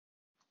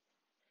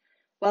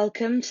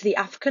Welcome to the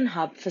African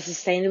Hub for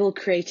Sustainable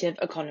Creative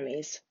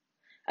Economies,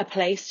 a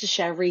place to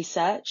share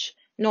research,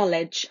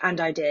 knowledge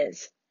and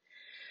ideas.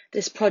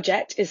 This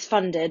project is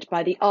funded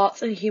by the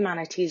Arts and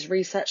Humanities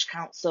Research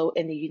Council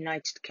in the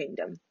United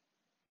Kingdom.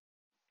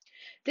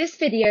 This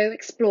video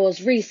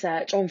explores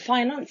research on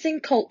financing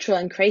cultural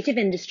and creative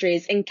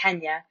industries in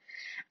Kenya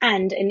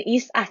and in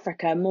East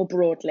Africa more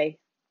broadly.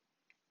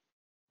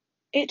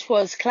 It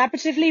was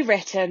collaboratively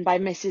written by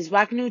Mrs.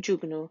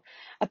 Wagner-Jugunu,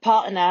 a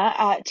partner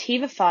at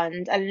HEVA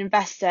Fund and an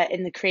investor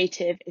in the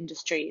creative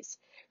industries,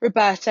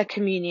 Roberta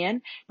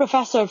Communion,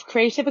 Professor of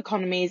Creative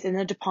Economies in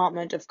the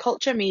Department of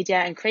Culture, Media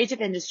and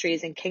Creative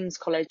Industries in King's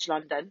College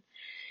London,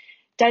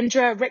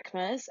 Dendra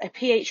Rickmers, a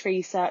PhD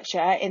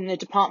researcher in the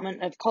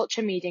Department of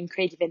Culture, Media and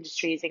Creative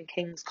Industries in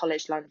King's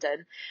College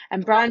London,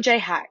 and Brian J.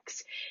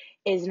 Hacks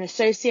is an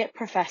associate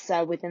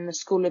professor within the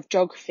School of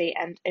Geography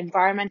and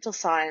Environmental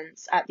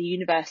Science at the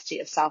University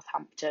of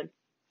Southampton.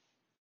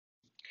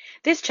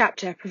 This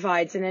chapter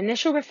provides an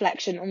initial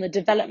reflection on the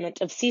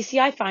development of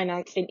CCI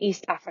finance in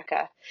East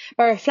Africa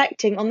by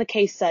reflecting on the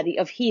case study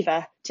of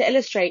HEVA to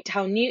illustrate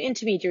how new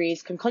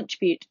intermediaries can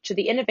contribute to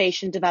the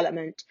innovation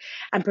development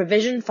and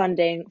provision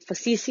funding for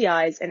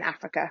CCIs in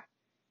Africa.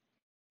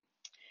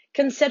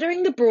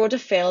 Considering the broader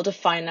field of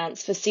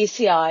finance for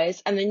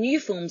CCIs and the new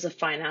forms of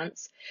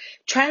finance,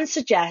 trends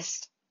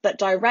suggest that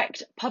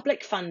direct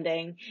public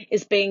funding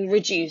is being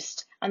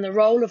reduced and the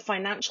role of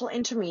financial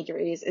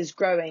intermediaries is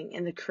growing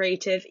in the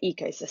creative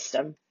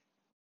ecosystem.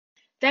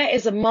 There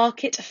is a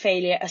market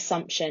failure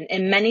assumption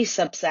in many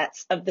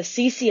subsets of the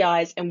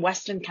CCIs in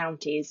Western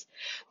counties,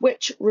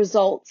 which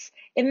results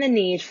in the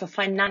need for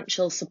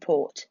financial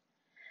support.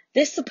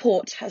 This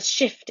support has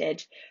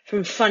shifted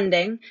from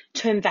funding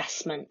to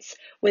investments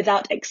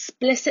without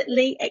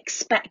explicitly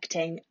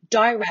expecting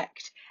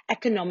direct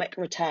economic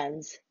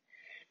returns.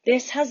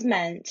 This has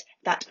meant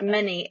that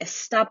many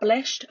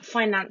established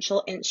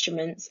financial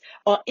instruments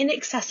are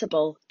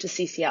inaccessible to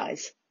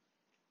CCIs.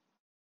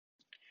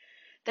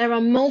 There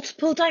are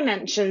multiple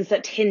dimensions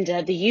that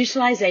hinder the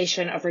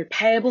utilisation of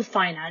repayable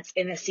finance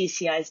in the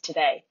CCIs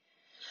today.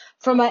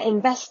 From an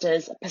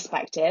investor's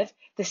perspective,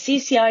 the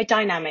CCI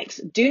dynamics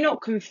do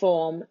not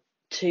conform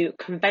to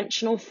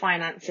conventional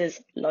finance's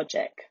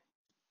logic.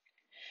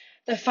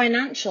 The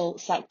financial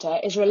sector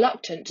is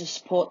reluctant to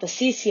support the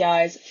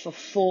CCIs for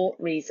 4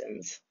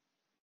 reasons.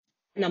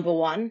 Number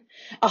 1,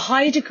 a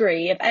high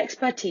degree of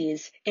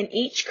expertise in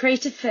each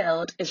creative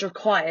field is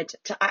required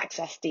to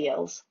access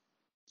deals.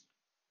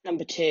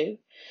 Number 2,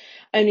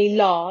 only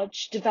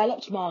large,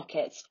 developed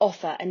markets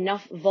offer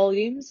enough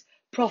volumes,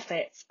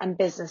 profits and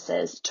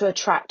businesses to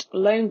attract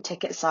loan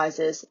ticket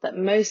sizes that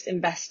most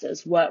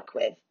investors work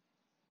with.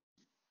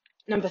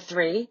 Number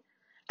 3,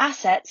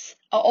 assets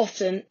are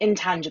often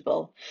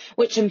intangible,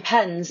 which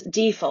impends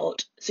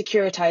default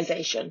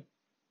securitisation.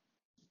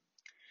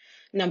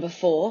 Number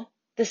 4,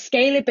 the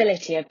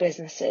scalability of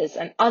businesses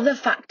and other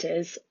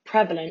factors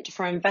prevalent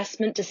for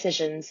investment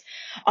decisions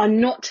are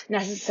not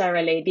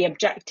necessarily the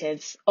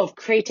objectives of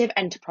creative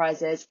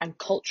enterprises and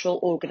cultural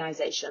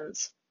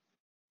organisations.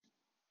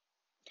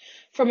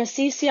 From a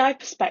CCI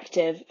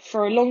perspective,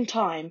 for a long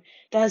time,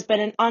 there has been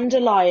an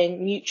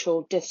underlying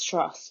mutual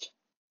distrust.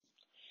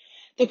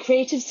 The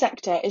creative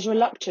sector is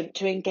reluctant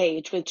to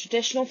engage with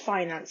traditional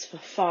finance for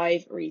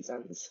 5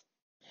 reasons.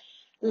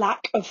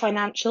 Lack of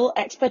financial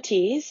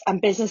expertise and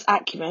business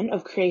acumen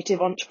of creative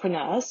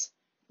entrepreneurs,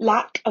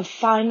 lack of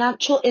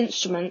financial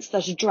instruments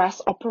that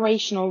address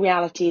operational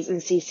realities in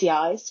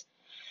CCIs,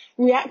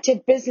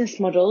 reactive business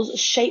models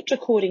shaped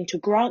according to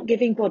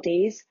grant-giving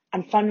bodies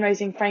and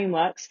fundraising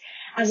frameworks,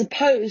 as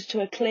opposed to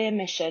a clear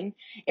mission,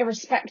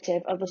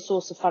 irrespective of the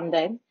source of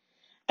funding,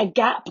 a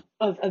gap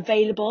of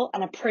available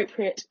and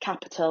appropriate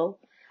capital,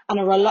 and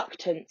a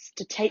reluctance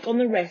to take on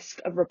the risk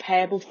of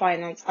repayable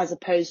finance as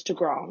opposed to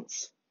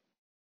grants.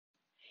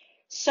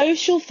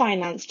 Social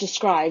finance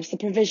describes the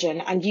provision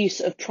and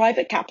use of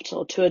private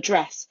capital to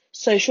address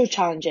social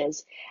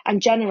challenges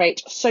and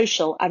generate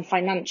social and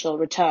financial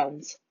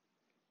returns.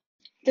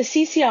 The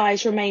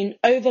CCIs remain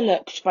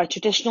overlooked by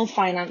traditional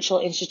financial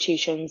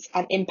institutions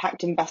and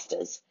impact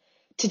investors.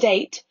 To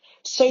date,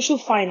 social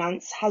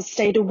finance has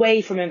stayed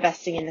away from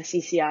investing in the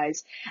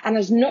CCIs and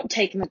has not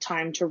taken the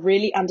time to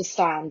really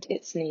understand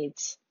its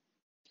needs.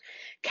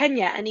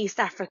 Kenya and East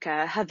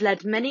Africa have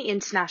led many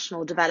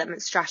international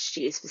development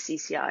strategies for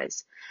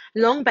CCIs,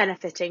 long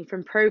benefiting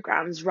from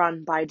programs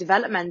run by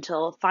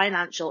developmental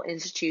financial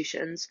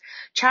institutions,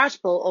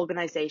 charitable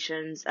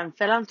organisations and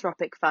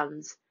philanthropic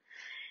funds.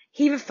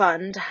 HEVA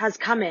Fund has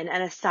come in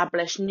and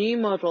established new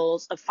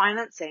models of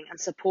financing and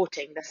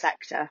supporting the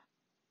sector.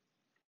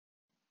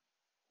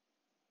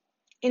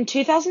 In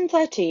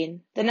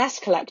 2013, the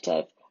Nest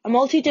Collective, a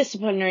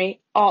multidisciplinary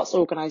arts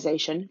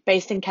organisation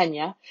based in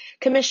Kenya,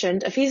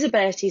 commissioned a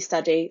feasibility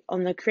study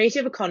on the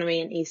creative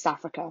economy in East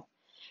Africa,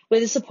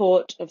 with the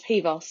support of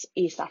HEVOS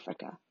East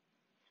Africa.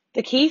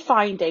 The key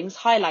findings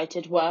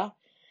highlighted were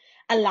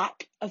a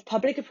lack of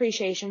public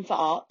appreciation for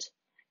art,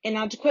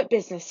 inadequate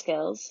business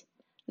skills,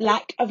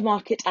 lack of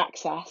market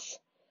access,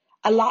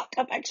 a lack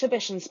of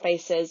exhibition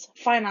spaces,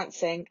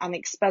 financing, and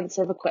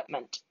expensive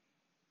equipment.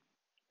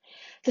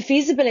 The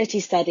feasibility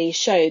study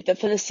showed that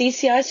for the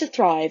CCIs to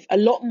thrive, a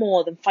lot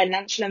more than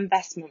financial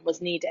investment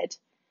was needed.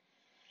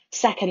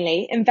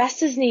 Secondly,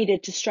 investors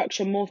needed to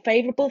structure more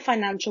favourable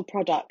financial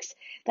products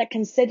that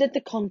considered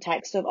the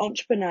context of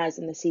entrepreneurs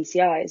in the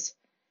CCIs.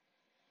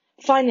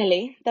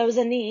 Finally, there was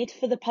a need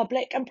for the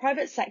public and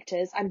private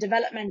sectors and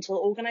developmental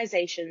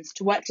organisations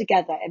to work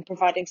together in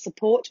providing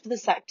support for the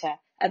sector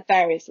at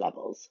various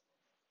levels.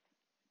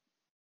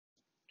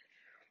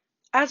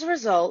 As a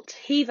result,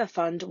 HEVA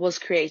Fund was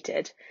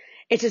created.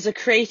 It is a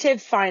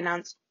creative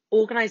finance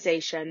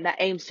organisation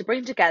that aims to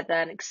bring together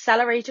an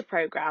accelerator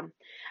programme,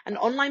 an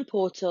online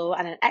portal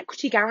and an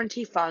equity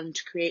guarantee fund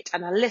to create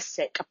an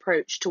holistic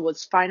approach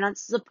towards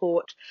finance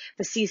support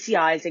for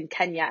CCIs in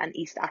Kenya and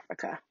East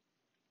Africa.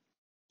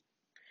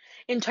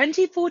 In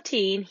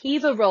 2014,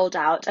 HEVA rolled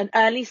out an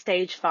early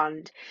stage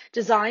fund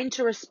designed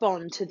to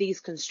respond to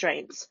these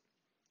constraints.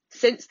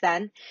 Since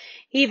then,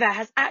 HEVA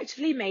has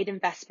actively made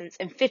investments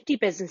in 50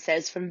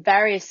 businesses from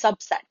various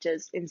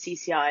subsectors in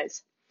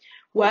CCIs,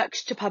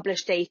 worked to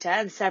publish data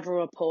in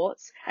several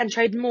reports, and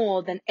trained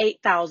more than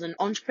 8,000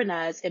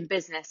 entrepreneurs in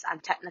business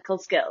and technical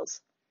skills.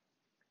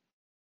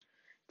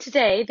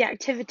 Today, the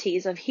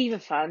activities of HEVA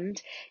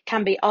Fund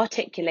can be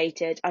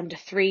articulated under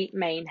three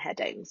main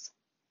headings.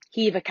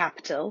 HEVA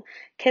Capital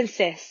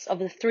consists of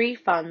the three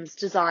funds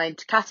designed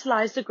to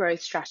catalyse the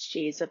growth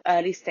strategies of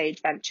early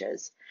stage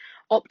ventures,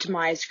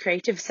 optimise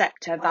creative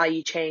sector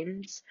value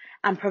chains,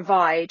 and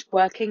provide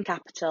working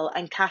capital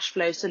and cash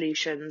flow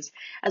solutions,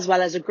 as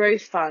well as a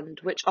growth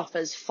fund which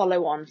offers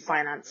follow-on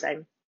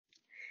financing.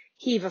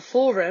 HEVA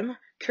Forum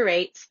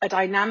creates a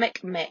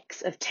dynamic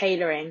mix of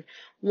tailoring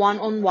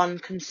one-on-one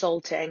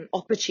consulting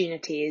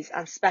opportunities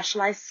and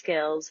specialised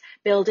skills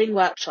building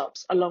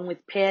workshops along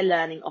with peer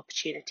learning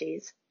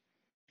opportunities.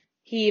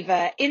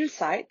 HEVA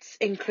Insights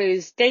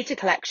includes data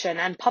collection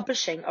and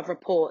publishing of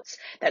reports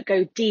that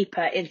go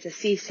deeper into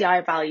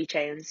CCI value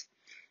chains,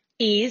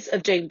 ease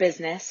of doing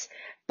business,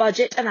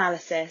 budget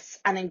analysis,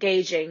 and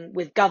engaging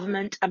with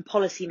government and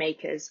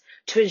policymakers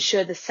to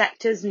ensure the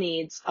sector's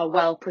needs are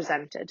well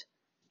presented.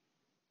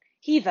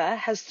 HEVA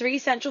has three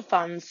central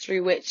funds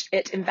through which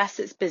it invests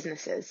its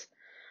businesses.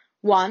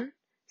 1.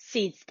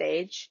 Seed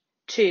stage,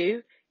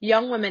 2.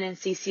 Young women in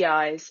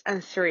CCIs,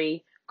 and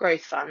 3.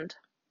 Growth fund.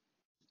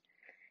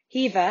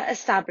 HEVA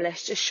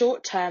established a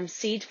short-term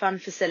seed fund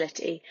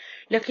facility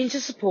looking to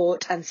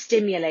support and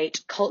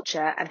stimulate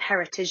culture and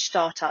heritage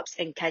startups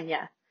in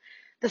Kenya.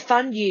 The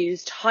fund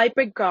used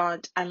hybrid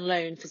grant and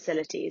loan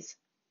facilities.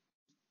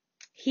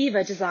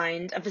 HEVA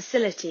designed a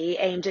facility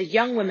aimed at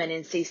young women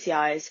in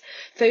CCIs,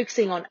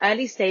 focusing on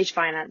early-stage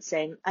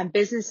financing and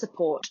business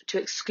support to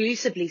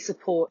exclusively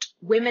support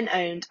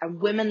women-owned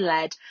and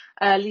women-led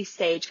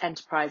early-stage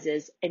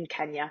enterprises in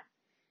Kenya.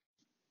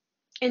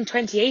 In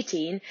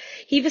 2018,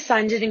 HEVA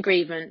signed an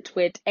agreement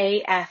with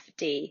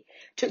AFD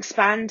to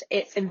expand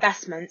its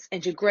investments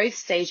into growth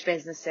stage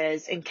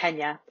businesses in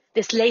Kenya.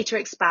 This later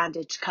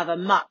expanded to cover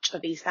much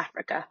of East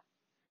Africa.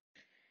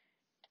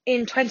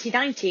 In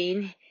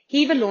 2019,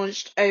 HEVA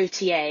launched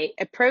OTA,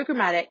 a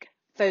programmatic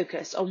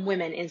focus on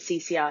women in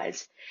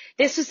CCIs.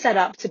 This was set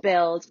up to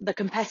build the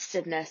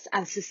competitiveness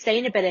and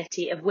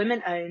sustainability of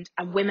women-owned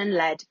and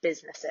women-led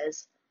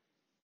businesses.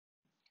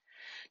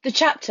 The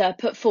chapter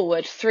put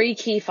forward three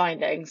key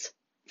findings.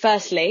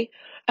 Firstly,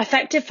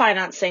 effective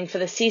financing for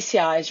the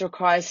CCIs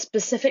requires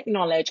specific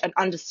knowledge and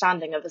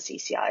understanding of the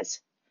CCIs.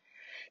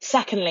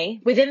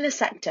 Secondly, within the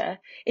sector,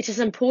 it is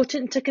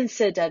important to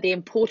consider the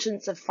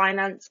importance of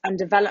finance and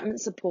development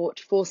support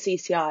for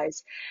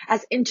CCIs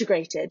as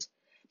integrated,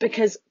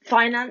 because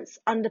finance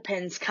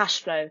underpins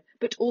cash flow,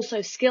 but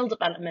also skill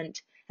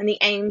development and the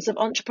aims of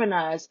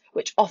entrepreneurs,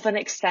 which often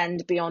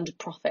extend beyond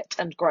profit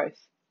and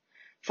growth.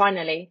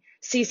 Finally,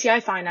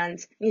 CCI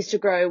finance needs to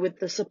grow with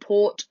the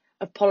support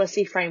of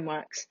policy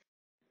frameworks.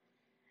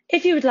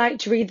 If you would like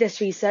to read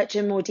this research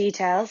in more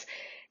details,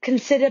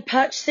 consider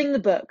purchasing the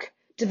book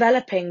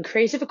Developing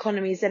Creative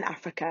Economies in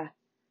Africa,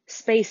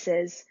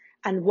 Spaces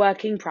and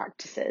Working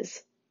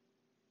Practices.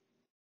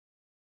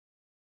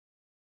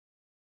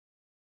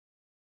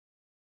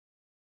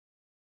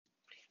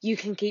 You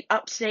can keep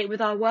up to date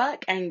with our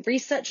work and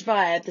research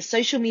via the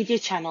social media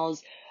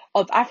channels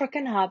of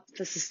African Hub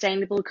for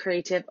Sustainable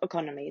Creative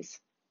Economies.